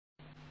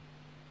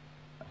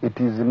It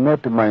is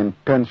not my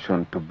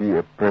intention to be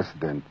a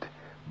president,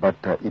 but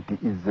it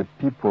is the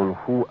people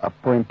who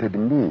appointed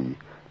me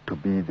to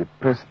be the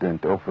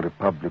president of the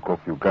Republic of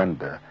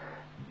Uganda.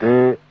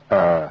 They,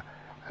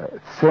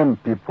 same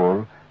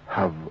people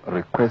have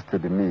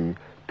requested me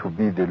to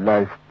be the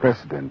life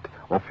president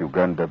of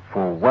Uganda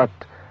for what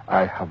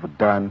I have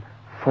done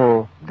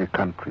for the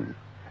country,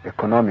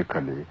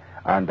 economically,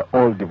 and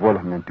all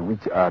development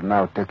which are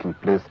now taking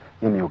place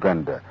in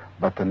Uganda,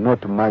 but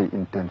not my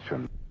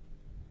intention.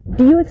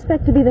 Do you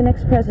expect to be the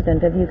next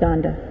president of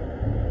Uganda?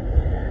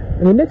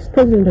 The next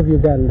president of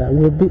Uganda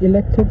will be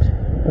elected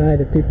by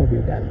the people of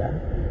Uganda.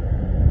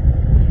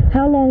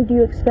 How long do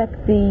you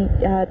expect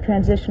the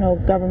transitional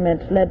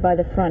government led by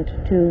the front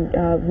to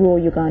rule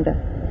Uganda?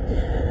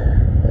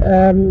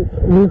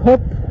 We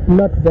hope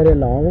not very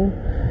long.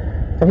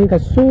 I think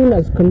as soon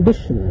as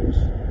conditions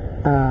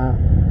are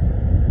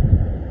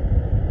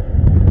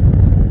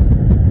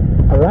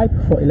ripe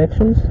for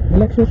elections,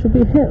 elections should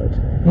be held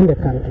in the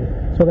country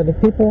so that the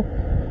people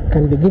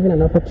can be given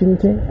an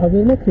opportunity of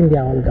electing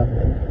their own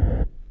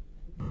government.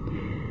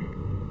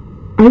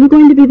 Are you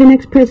going to be the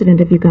next president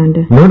of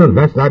Uganda? No,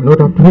 that's not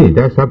up to me.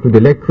 That's up to the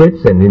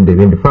electorates, and in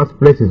the first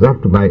place it's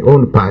up to my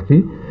own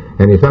party,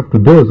 and it's up to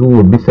those who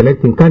will be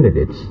selecting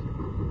candidates.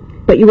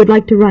 But you would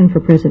like to run for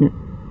president?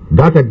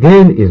 That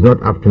again is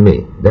not up to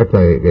me. That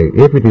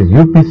if it is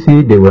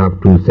UPC, they will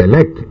have to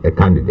select a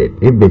candidate.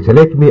 If they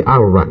select me, I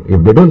will run.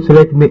 If they don't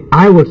select me,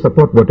 I will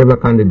support whatever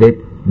candidate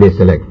they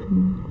select.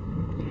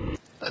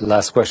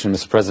 Last question,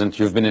 Mr. President.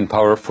 You've been in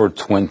power for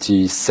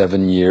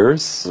 27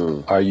 years.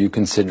 Are you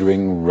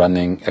considering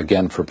running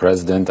again for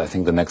president? I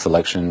think the next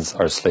elections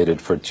are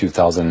slated for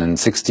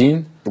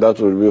 2016. That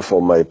will be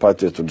for my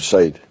party to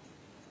decide.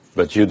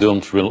 But you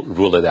don't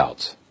rule it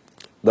out?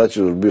 That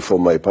will be for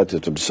my party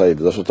to decide.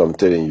 That's what I'm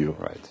telling you.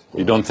 Right.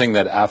 You don't think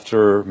that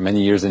after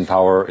many years in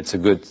power, it's a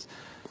good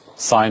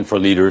sign for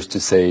leaders to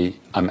say,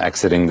 I'm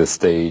exiting the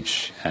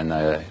stage and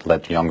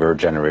let younger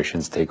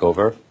generations take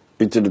over?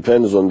 It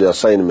depends on the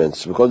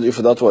assignments, because if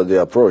that was the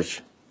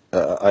approach,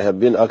 I have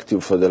been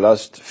active for the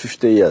last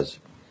 50 years.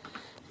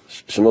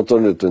 It's not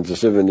only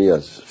 27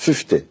 years,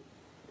 50.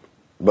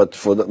 But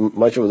for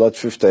much of that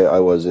 50, I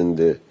was in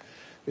the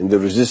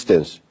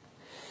resistance.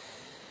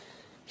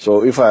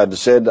 So if I had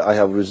said I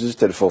have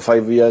resisted for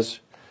 5 years,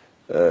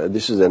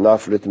 this is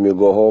enough, let me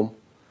go home,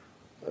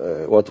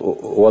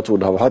 what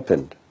would have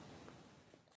happened?